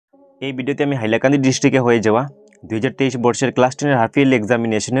এই ভিডিওতে আমি হাইলাকান্দি ডিস্ট্রিক্টে হয়ে যাওয়া 2023 বর্ষের ক্লাস 10 এর হাফ ইয়ারলি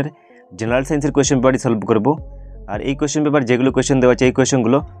এক্সামিনেশনের জেনারেল সায়েন্সের কোয়েশ্চেন পেপারটি সলভ করব। আর এই কোয়েশ্চেন পেপার যেগুলো কোয়েশ্চেন দেওয়া আছে এই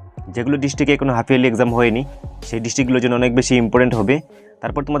কোয়েশ্চেনগুলো যেগুলো ডিস্ট্রিক্টে কোনো হাফ ইয়ারলি এক্সাম হয়নি সেই ডিস্ট্রিক্টগুলোর জন্য অনেক বেশি ইম্পর্টেন্ট হবে।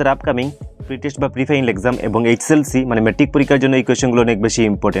 তারপর তোমাদের আপকামিং প্রি টেস্ট বা প্রি ফাইনাল এক্সাম এবং HSLC মানে ম্যাট্রিক পরীক্ষার জন্য এই কোয়েশ্চেনগুলো অনেক বেশি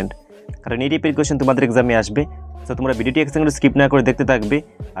ইম্পর্টেন্ট, কারণ এই টাইপের কোয়েশ্চেন তোমাদের এক্সামে আসবে। সো তোমরা ভিডিওটি এক সেকেন্ড স্কিপ না করে দেখতে থাকবে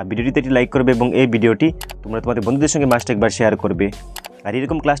আর ভিডিওটিতে একটি লাইক করবে এবং এই ভিডিওটি তোমরা তোমাদের বন্ধুদের সঙ্গে মাস্ট একবার শেয়ার করবে। আর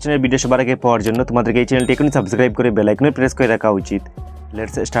এরকম ক্লাস 10 এর ভিডিও সবার আগে পাওয়ার জন্য তোমাদেরকে এই চ্যানেলটি এখনই সাবস্ক্রাইব করে বেল আইকনে প্রেস করে রাখা উচিত।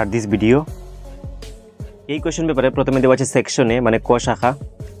 Let's start this video. এই কোয়েশ্চেন পেপারে প্রথমে দেওয়া আছে সেকশনে মানে ক শাখা,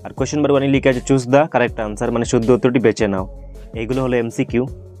 আর কোয়েশ্চেন নাম্বার 1 লিখে আছে চুজ দ্য কারেক্ট আনসার মানে শুদ্ধ উত্তরটি বেছে নাও। এইগুলো হলো এমসিকিউ।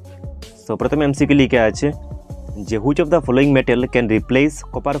 সো প্রথমে এমসিকিউ লিখে আছে যে which of the following metal can replace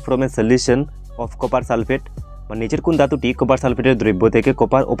copper from a solution of copper sulphate, মানে নিচের কোন ধাতুটি কপার সালফেটের দ্রব্য থেকে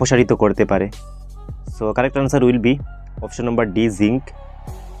কপার অপসারিত করতে পারে। So correct answer will be option number D zinc.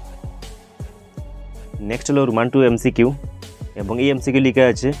 Next হলো রোমান 2 এমসিকিউ এবং এই এমসিকিউ লিখে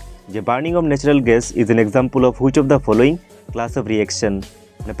আছে যে burning of natural gas is an example of which of the following class of reaction,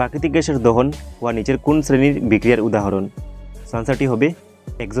 মানে প্রাকৃতিক গ্যাসের দহন হওয়া নিচের কোন শ্রেণীর বিক্রিয়ার উদাহরণ। সো আনসারটি হবে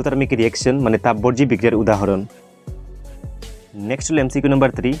এক্সোথার্মিক রিয়াকশন মানে তাপবর্জ্য বিক্রিয়ার উদাহরণ। নেক্সট হলো এমসিকিউ নাম্বার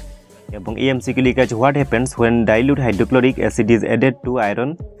 3 এবং এই এমসিকিউ লিখে আছে what happens when dilute hydrochloric acid is added to iron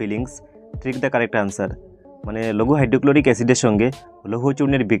feelings, trick the correct answer, মানে লঘু হাইড্রোক্লোরিক অ্যাসিডের সঙ্গে লৌহ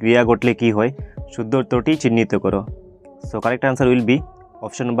চূর্ণের বিক্রিয়া ঘটলে কী হয়, শুদ্ধ উত্তরটি চিহ্নিত করো। So correct answer will be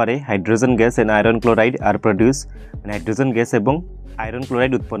option number A hydrogen gas and iron chloride R produce, মানে হাইড্রোজেন গ্যাস এবং আয়রন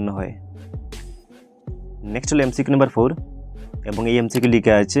ক্লোরাইড উৎপন্ন হয়। নেক্সট হলো এমসিকিউ নাম্বার 4 এবং এই এমসিকিউ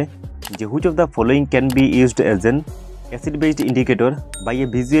লিখে আছে যে which of the following can be used as an acid based indicator by A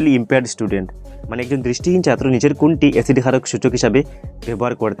visually impaired student, মানে একজন দৃষ্টিহীন ছাত্র নিচের কোনটি অ্যাসিড ক্ষারক সূচক হিসাবে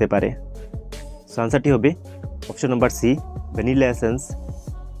ব্যবহার করতে পারে। সো আনসারটি হবে option number C vanilla essence.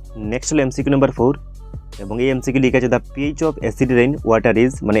 Next হলো এমসিকিউ নাম্বার 4 এবং এই এমসিকিউ লিখে আছে the pH of acid rain water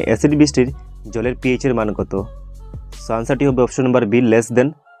is, মানে অ্যাসিড বৃষ্টির জলের পিএইচের মান কত। সো আনসারটি হবে option number be less than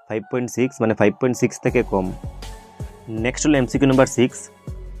 5.6, মানে 5.6 থেকে কম। নেক্সট হলো এমসিকিউ নাম্বার 6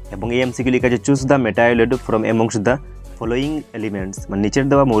 এবং এই এমসিকিউ লিখে আছে choose the মেটাইলয়েড from এমংস the following elements, মানে নিচের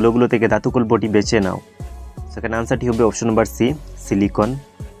দেওয়া মৌলগুলো থেকে ধাতুকল্পটি বেছে নাও। সেখানে আনসারটি হবে option number C silicon.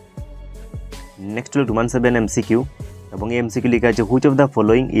 Next হলো রোমান 7 এমসিকিউ এবং এই এমসিকিউ লিখে আছে which of the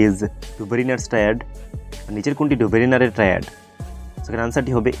following is ডুভেরিনার্স triad, নিচের কোনটি ডুভেরিনারের ট্রায়াড। সেখানে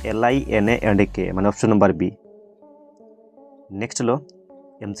আনসারটি হবে LINA অ্যান্ড কে, মানে অপশন নাম্বার বি। নেক্সট হলো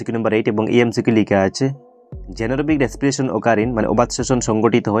এমসিকিউ নাম্বার 8 এবং এই এমসিকিউ লিখে আছে জেনারোবিক রেসপিরেশন ওকারিন, মানে অবাত শ্বসন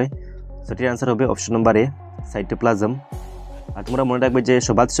সংগঠিত হয়। সেটির আনসার হবে অপশন নাম্বার এ সাইটোপ্লাজম। আর তোমরা মনে রাখবে যে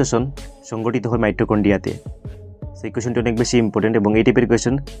সবাত শ্বসন সংগঠিত হয় মাইটোকন্ড্রিয়াতে। সেই কোয়েশনটি অনেক বেশি ইম্পর্টেন্ট এবং এই টাইপের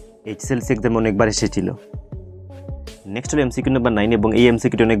কোয়েশন HSLC এক্সামে অনেকবার এসেছিল। নেক্সট হলো এমসিকিউ নাম্বার 9 এবং এই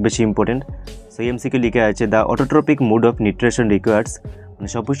এমসিকিউটি অনেক বেশি ইম্পর্টেন্ট। সেই এমসিকিউ লিখে আছে the autotrophic mood of nutrition requires, মানে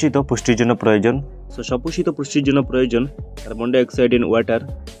স্বপোষিত পুষ্টির জন্য প্রয়োজন। সো স্বপোষিত পুষ্টির জন্য প্রয়োজন কার্বন ডাইঅক্সাইড ইন ওয়াটার,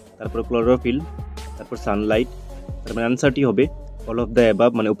 তারপর ক্লোরোফিল, তারপর সানলাইট। তার মানে আনসারটি হবে অল অফ দ্য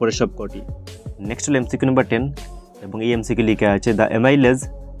অ্যাবাভ, মানে উপরের সব কটি। নেক্সট হলো এমসিকিউ নাম্বার 10 এবং এই এমসিকিউ লিখে আছে the amylase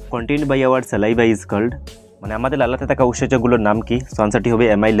contained by our saliva is called, মানে আমাদের লালাতে থাকা উৎসেচকগুলোর নাম কি। সো আনসারটি হবে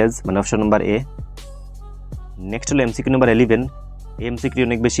অ্যামাইলেজ, মানে অপশন নাম্বার এ। নেক্সট হলো এমসিকিউ নাম্বার 11 এই এমসিকিউ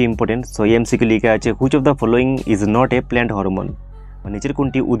অনেক বেশি ইম্পর্টেন্ট। সো এই এমসিকিউ লিখে আছে which of the following is not a plant hormone, মানে নিচের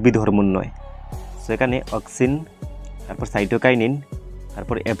কোনটি উদ্ভিদ হরমোন নয়। সো এখানে অক্সিন, তারপর সাইটোকাইনিন,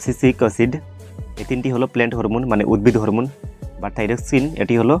 তারপর অ্যাবসিসিক অ্যাসিড, এই তিনটি হলো প্ল্যান্ট হরমোন মানে উদ্ভিদ হরমোন, বা থাইরক্সিন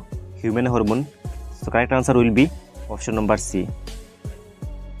এটি হলো human hormone. So correct answer will be option number C.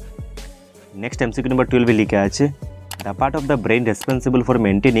 Next MCQ number 12 লিখে আছে the part of the brain responsible for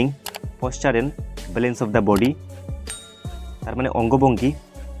maintaining posture and balance of the body, তার মানে অঙ্গভঙ্গি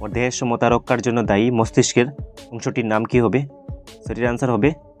ও দেহের সমতা রক্ষার জন্য দায়ী মস্তিষ্কের অংশটির নাম কি হবে। সেটির আনসার হবে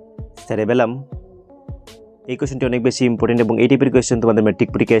সেরেবেলাম। এই কোয়েশ্চনটি অনেক বেশি ইম্পর্টেন্ট এবং এই টাইপের কোয়েশ্চেন তোমাদের ম্যাট্রিক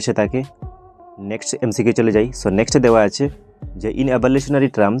পরীক্ষায় এসে থাকে। নেক্সট এমসিকিউ চলে যাই। সো নেক্সটে দেওয়া আছে যে in evolutionary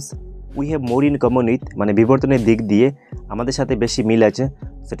terms we have more in common with, মানে বিবর্তনের দিক দিয়ে আমাদের সাথে বেশি মিল আছে।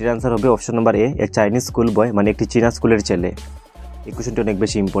 সেটির আনসার হবে option number A Chinese school বয়, মানে একটি চীনা স্কুলের ছেলে। এই কোয়েশ্চনটি অনেক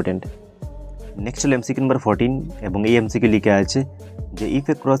বেশি ইম্পর্টেন্ট। নেক্সট হলো এমসিকিউ নাম্বার 14 এবং এই এমসিকিউ লিখে আছে যে if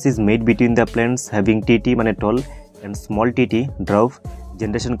A cross is made between the plants having TT মানে tall and small TT ড্রাউভ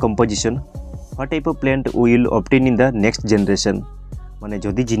generation composition, what type of plant will obtain in the next generation, মানে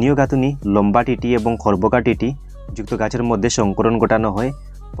যদি জিনীয় গাঁথুনি লম্বা টিটি এবং খর্বকা টিটি যুক্ত গাছের মধ্যে সংকরণ ঘটানো হয়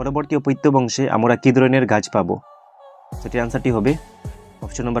পরবর্তী অপত্য বংশে আমরা কী ধরনের গাছ পাবো। সেটির আনসারটি হবে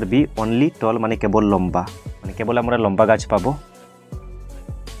অপশন নাম্বার বি অনলি টল, মানে কেবল লম্বা, মানে কেবল আমরা লম্বা গাছ পাবো।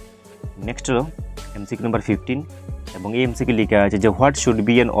 নেক্সট হলো এমসিকিউ নাম্বার 15 এবং এই এমসিকিউ লেখা আছে যে what should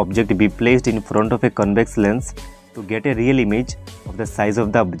be an object be placed in front of A convex lens to get A real image of the size of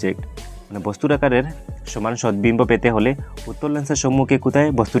the object. মানে বস্তুর আকারের সমান সদ্বিম্ব পেতে হলে উত্তল লেন্সের সম্মুখে কোথায়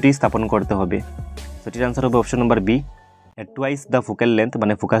বস্তুটি স্থাপন করতে হবে। সেটির আনসার হবে option number B, at twice the focal length,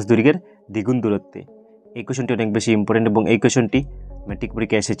 মানে ফোকাস দৈর্ঘ্যের দ্বিগুণ দূরত্বে। এই কোয়েশনটি অনেক বেশি ইম্পর্টেন্ট এবং এই কোয়েশনটি ম্যাট্রিক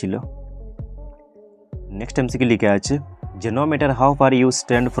পরীক্ষায় এসেছিল। নেক্সট এমসিকিউ লেখা আছে যে no matter how far you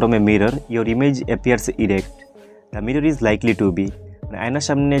stand from a mirror your image appears erect, the mirror is likely to B. মানে আয়নার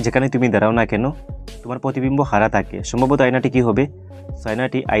সামনে যেখানে তুমি দাঁড়াও না কেন তোমার প্রতিবিম্ব হারা থাকে। সম্ভবত আয়নাটি কী হবে? So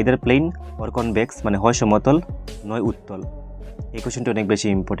আয়নাটি either plane or convex, মানে হয় সমতল নয় উত্তল। এই কোয়েশনটি অনেক বেশি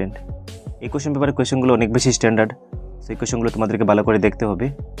ইম্পর্টেন্ট। এই কোয়েশন পেপারের কোয়েশনগুলো অনেক বেশি স্ট্যান্ডার্ড, সেই কোয়েশনগুলো তোমাদেরকে ভালো করে দেখতে হবে।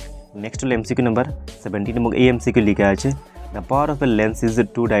 নেক্সট হলো এমসিকিউ নাম্বার 17 এবং এই এমসিকিউ লেখা আছে the power of A lens is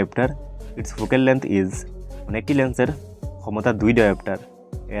 2 dioptre, it's focal length is. মানে একটি লেন্সের ক্ষমতা 2 ডায়োপ্টার,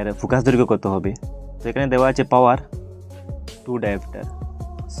 এর ফোকাস দৈর্ঘ্য কত হবে? তো এখানে দেওয়া আছে পাওয়ার 2 dioptre.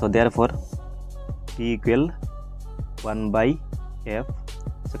 So therefore P equal 1/f।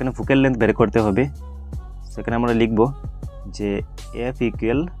 সেখানে ফোকাল লেন্থ বের করতে হবে। সেখানে আমরা লিখব যে f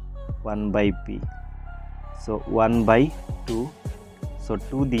equal 1/p। So 1/2। So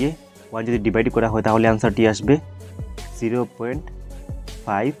 2 দিয়ে 1 যদি ডিভাইড করা হয় তাহলে আনসারটি আসবে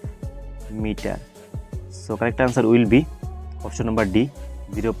 0.5 metre. So correct answer will be option number D,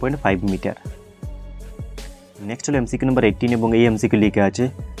 0.5 metre. Next হলো এমসিকিউ নম্বর 18 এবং এই এমসিকিউ লেখা আছে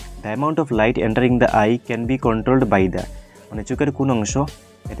the amount of light entering the I can be controlled by the. মানে চোখের কোন অংশ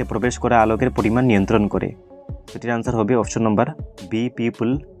এতে প্রবেশ করা আলোকের পরিমাণ নিয়ন্ত্রণ করে? সেটির আনসার হবে অপশন নম্বর বি, পিপল।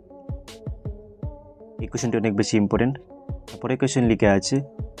 এই কোয়েশনটি অনেক বেশি ইম্পর্টেন্ট। তারপরে কোয়েশন লেখা আছে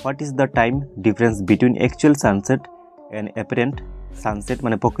what is the time difference between actual sunset and apparent sunset.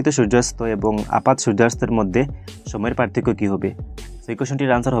 মানে প্রকৃত সূর্যাস্ত এবং আপাত সূর্যাস্তের মধ্যে সময়ের পার্থক্য কী হবে? সেই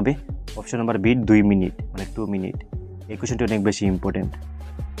কোয়েশনটির আনসার হবে অপশন নম্বর বি, 2 মিনিট, মানে 2 মিনিট। এই কোয়েশনটি অনেক বেশি ইম্পর্টেন্ট।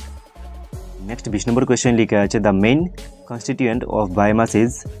 নেক্সট 20 নম্বর কোয়েশন লেখা আছে the main constituent of biomass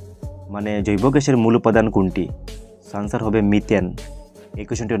is. মানে জৈব গ্যাসের মূল উপাদান কোনটি? আনসার হবে মিথেন। এই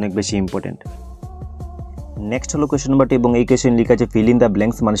কোয়েশনটি অনেক বেশি ইম্পর্টেন্ট। নেক্সট হলো কোয়েশন নম্বর 2 এবং এই কোয়েশন লেখা আছে ফিল ইন দ্য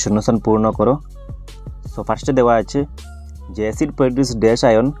ব্ল্যাঙ্কস, মানে শূন্যস্থান পূর্ণ করো। সো ফার্স্টে দেওয়া আছে যে acid produce dash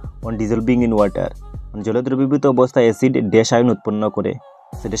ion on dissolving in water. মানে জলে দ্রবীভূত অবস্থায় অ্যাসিড ড্যাশ আয়ন উৎপন্ন করে।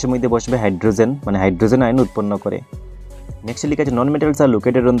 সো ড্যাশের মধ্যে বসবে হাইড্রোজেন, মানে হাইড্রোজেন আয়ন উৎপন্ন করে। নেক্সট লেখা আছে নন metals are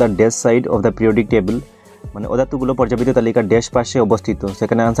located on the dash side of the periodic table. মানে অধাতুগুলো পর্যাবৃত্ত তালিকার ড্যাশ পাশে অবস্থিত।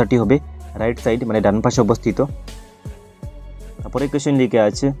 সেখানে আনসারটি হবে রাইট সাইড, মানে ডান পাশে অবস্থিত। তারপরে কোয়েশন লেখা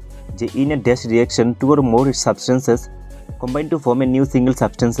আছে যে in a dash reaction 2 or more substances combine to form a new single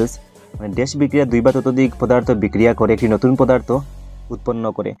substances. মানে ড্যাশ বিক্রিয়া 2 বা ততোধিক পদার্থ বিক্রিয়া করে একটি নতুন পদার্থ উৎপন্ন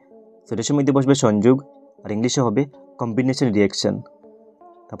করে। সো ড্যাশের মধ্যে বসবে সংযোগ, আর ইংলিশে হবে কম্বিনেশন রিয়াকশন।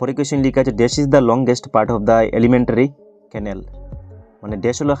 তারপরে কোয়েশন লেখা আছে dash is the longest part of the elementary ক্যানেল। মানে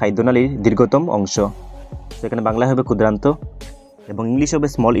ড্যাশ হলো খাদ্যনালীর দীর্ঘতম অংশ। সেখানে বাংলা হবে ক্ষুদ্রান্ত এবং ইংলিশ হবে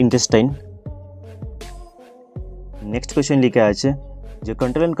স্মল ইন্টেস্টাইন। নেক্সট কোয়েশন লেখা আছে যে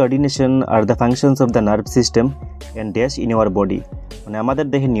control and coordination are the functions of the nerve system and dash in our body. মানে আমাদের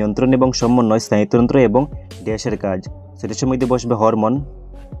দেহে নিয়ন্ত্রণ এবং সমন্বয় স্নায়ুতন্ত্র এবং ড্যাশের কাজ। সেটার মধ্যে বসবে হরমোন।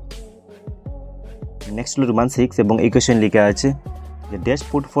 নেক্সট হলো রোমান 6 এবং এই কোয়েশন লেখা আছে যে dash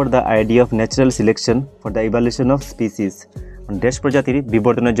put for the idea of natural selection for the evaluation of species. মানে ড্যাশ প্রজাতির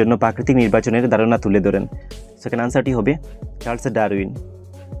বিবর্তনের জন্য প্রাকৃতিক নির্বাচনের ধারণা তুলে ধরেন। সেখানে আনসারটি হবে চার্লস ডারউইন।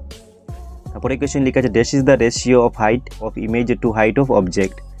 তারপরে কোয়েশন লেখা আছে dash is the ratio of height of image to height of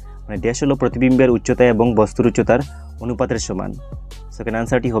object. মানে ড্যাশ হলো প্রতিবিম্বের উচ্চতা এবং বস্তুর উচ্চতার অনুপাতের সমান। সেখানে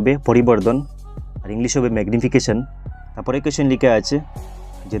আনসারটি হবে পরিবর্ধন, আর ইংলিশ হবে ম্যাগনিফিকেশন। তারপরে কোয়েশন লেখা আছে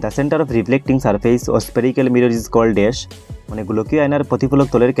যে the centre of reflecting surface O spherical mirror is called dash. মানে গোলকীয় আয়নার প্রতিফলক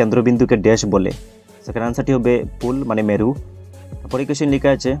তলের কেন্দ্রবিন্দুকে ড্যাশ বলে। সেখানে আনসারটি হবে পুল, মানে মেরু। তারপরে কোয়েশন লেখা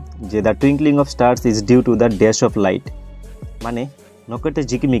আছে যে the twinkling of stars is due to the dash of light. মানে নক্ষত্রের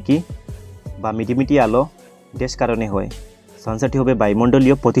ঝিকিমিকি বা মিটিমিটি আলো ড্যাশ কারণে হয়। আনসারটি হবে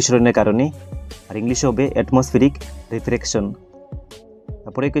বায়ুমণ্ডলীয় প্রতিসরণের কারণে, আর ইংলিশে হবে অ্যাটমসফেরিক রিফ্রেকশন।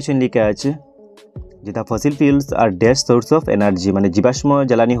 তারপরে কোয়েশন লেখা আছে যে the fossil fuels R dash source of energy. মানে জীবাশ্ম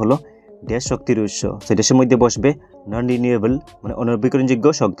জ্বালানি হলো ড্যাশ শক্তির উৎস। সে ড্যাশের মধ্যে বসবে নন রিনিউয়েবল, মানে অনবীকরণযোগ্য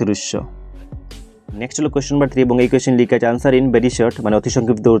শক্তির উৎস। নেক্সট হলো কোয়েশন নম্বর 3 এবং এই কোয়েশন লেখা আছে আনসার ইন ভেরি শর্ট, মানে অতি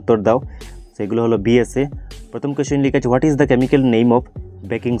সংক্ষিপ্ত উত্তর দাও। সেগুলো হলো বিএসএ। প্রথম কোয়েশন লেখা আছে what is the chemical name of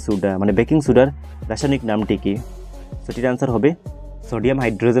baking soda. মানে বেকিং সোডার রাসায়নিক নামটি কি? সেটির আনসার হবে সোডিয়াম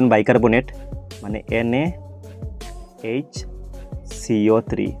হাইড্রোজেন বাইকার্বনেট, মানে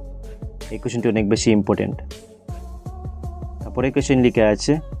NaHCO3। এই কোয়েশনটি অনেক বেশি ইম্পর্টেন্ট। তারপরে কোয়েশন লেখা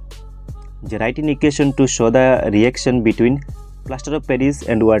আছে যে right in equation to show the reaction between plaster of Paris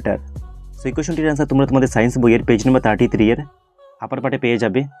and water. So এই কোয়েশ্চনটির অ্যান্সার তোমরা তোমাদের সায়েন্স বইয়ের পেজ নম্বর 33 এর আপার পার্টে পেয়ে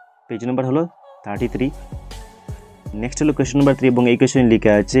যাবে। পেজ নম্বর হলো 33। নেক্সট হলো কোয়েশ্চন নম্বর 3 এবং এই কোয়েশ্চনে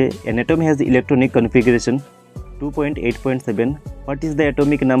লেখা আছে an atom has electronic configuration 2.8.7, what is the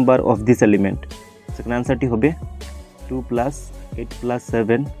atomic number of this element? সেখানে অ্যান্সারটি হবে 2 + 8 +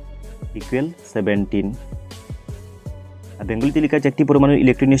 7 = 17। আর বেঙ্গলিতে লেখা আছে একটি পরমাণুর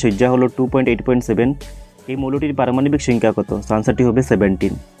ইলেকট্রনীয় সংখ্যা হলো 2.8.7, এই মৌলটির পারমাণবিক সংখ্যা কত? অ্যান্সারটি হবে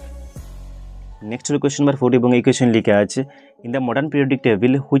 17। নেক্সট হলো কোয়েশ্চন নম্বর 4 এবং এই কোয়েশ্চন লেখা আছে in the modern periodic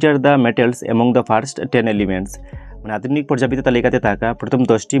table which are the metals among the first 10 elements, মানে আধুনিক পর্যাপিত তালিকাতে থাকা প্রথম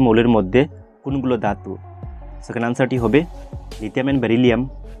 10টি মৌলের মধ্যে কোনগুলো ধাতু? সেখানে আনসারটি হবে লিথিয়াম অ্যান্ড বেরিলিয়াম।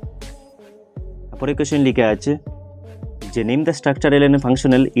 তারপরে কোয়েশ্চন লেখা আছে যে name the structural and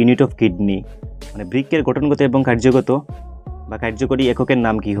functional unit of kidney, মানে বৃক্কের গঠনগত এবং কার্যগত বা কার্যকরী এককের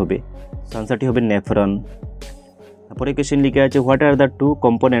নাম কি হবে? আনসারটি হবে নেফ্রন। তারপরে কোয়েশ্চন লেখা আছে what are the two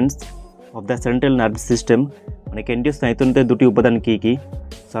components of the central nerve system, মানে কেন্দ্রীয় স্নায়ুতন্ত্রের দুটি উপাদান কী কী?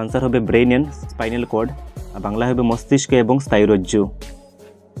 আনসার হবে ব্রেইন অ্যান্ড স্পাইনাল কর্ড, আর বাংলা হবে মস্তিষ্ক এবং স্নায়ুরজ্জু।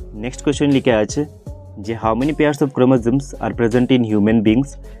 নেক্সট কোয়েশ্চন লেখা আছে যে how many pairs of chromosomes R present in human beings,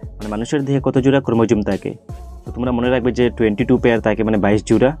 মানে মানুষের দেহে কত জোড়া ক্রোমোজোম থাকে? তো তোমরা মনে রাখবে যে 22 পেয়ার থাকে, মানে 22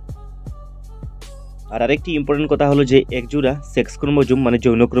 জোড়া। আর আরেকটি ইম্পর্টেন্ট কথা হলো যে এক জোড়া সেক্স ক্রোমোজোম মানে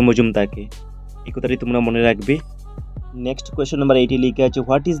যৌন ক্রোমোজোম থাকে, এই কথাটি তোমরা মনে রাখবে। নেক্সট কোয়েশ্চন নাম্বার 8 লিখে আছে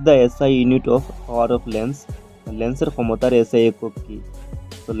what is the SI unit of power of lens, লেন্সের ক্ষমতার এসআই একক কি?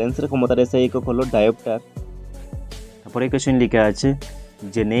 তো লেন্সের ক্ষমতার এসআই একক হলো ডায়োপ্টার। তারপরে কোয়েশ্চন লিখে আছে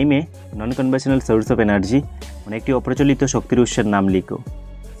যে নেইমে নন কনভেনশনাল সোর্স অফ এনার্জি, মানে একটি অপ্রচলিত শক্তির উৎসের নাম লিখো।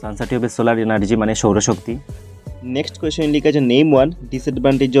 আনসারটি হবে সোলার এনার্জি, মানে সৌরশক্তি। নেক্সট কোয়েশ্চন লিখে আছে name one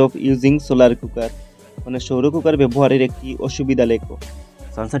disadvantage of using solar cooker, মানে সৌর কুকার ব্যবহারের একটি অসুবিধা লেখো।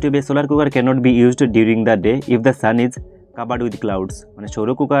 আনসারটি হবে solar cooker cannot be used during the day if the sun is covered with clouds, মানে সৌর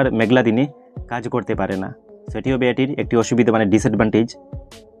কুকার মেঘলা দিনে কাজ করতে পারে না, সেটি হবে এটির একটি অসুবিধা, মানে ডিসঅ্যাডভান্টেজ।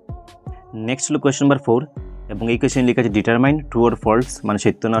 নেক্সট হলো কোয়েশ্চন নাম্বার 4 এবং এই কোয়েশ্চন লেখা আছে ডিটারমাইন ট্রু অর ফলস, মানে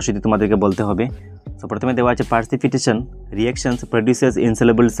সত্য না অসত্য তোমাদেরকে বলতে হবে। তো প্রথমে দেওয়া আছে পার্সিপিটেশন রিয়াকশনস প্রডিউসেস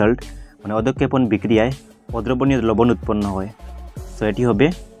ইনসলুবল সল্ট, মানে অধক্ষেপণ বিক্রিয়ায় অদ্রবণীয় লবণ উৎপন্ন হয়, সো এটি হবে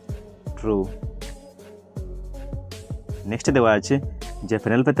ট্রু। নেক্সট দেওয়া আছে যে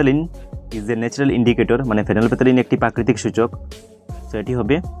ফেনলফথেলিন ইজ এ ন্যাচারাল ইন্ডিকেটর, মানে ফেনলফথেলিন একটি প্রাকৃতিক সূচক, সো এটি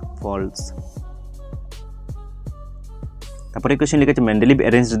হবে ফলস। তারপরে কোয়েশ্চন লিখে আছে Mendeleev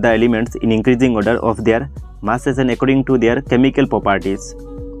arranged the elements in increasing order of their masses and according to their chemical properties,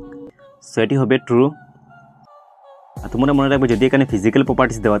 so এটি হবে ট্রু। আর তোমরা মনে রাখবে যদি এখানে ফিজিক্যাল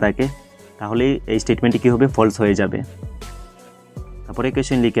প্রপার্টিস দেওয়া থাকে তাহলে এই স্টেটমেন্টটি কী হবে? ফলস হয়ে যাবে। তারপরে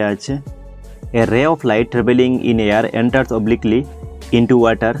কোয়েশ্চন লিখে আছে এ রে of light travelling in air enters অবলিকলি into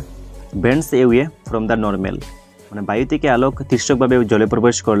water বেন্ডস away from the normal, মানে বায়ু থেকে আলোক তির্যকভাবে জলে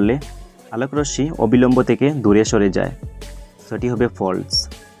প্রবেশ করলে আলোকরশ্মি অবিলম্ব থেকে দূরে সরে যায়, সো এটি হবে ফলস।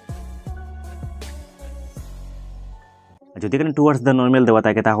 যদি এখানে টুয়ার্ডস দ্য নর্মাল দেওয়া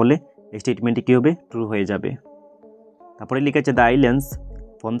থাকে তাহলে এই স্টেটমেন্টটি কী হবে? ট্রু হয়ে যাবে। তারপরে লিখেছে the I lens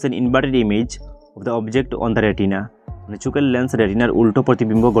forms N inverted image of the object on the retina, মানে চোখের লেন্স রেটিনার উল্টো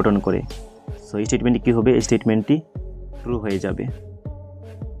প্রতিবিম্ব গঠন করে, সো এই স্টেটমেন্টটি কী হবে? এই স্টেটমেন্টটি ট্রু হয়ে যাবে।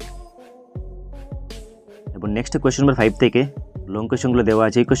 এবং নেক্সট কোয়েশ্চন নাম্বার 5 থেকে লং কোয়েশ্চনগুলো দেওয়া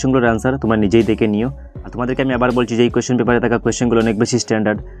আছে, এই কোয়েশ্চনগুলোর আনসার তোমরা নিজেই দেখে নিও। আর তোমাদেরকে আমি আবার বলছি যে এই কোয়েশ্চন পেপারে থাকা কোয়েশ্চনগুলো অনেক বেশি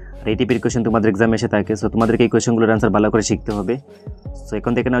স্ট্যান্ডার্ড, আর এই টাইপের কোয়েশ্চন তোমাদের এক্সামে এসে থাকে, সো তোমাদেরকে এই কোয়েশ্চনগুলোর আনসার ভালো করে শিখতে হবে। সো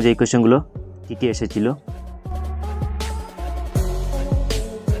এখন থেকে নাও যে এই কোয়েশ্চনগুলো কী কী এসেছিলো।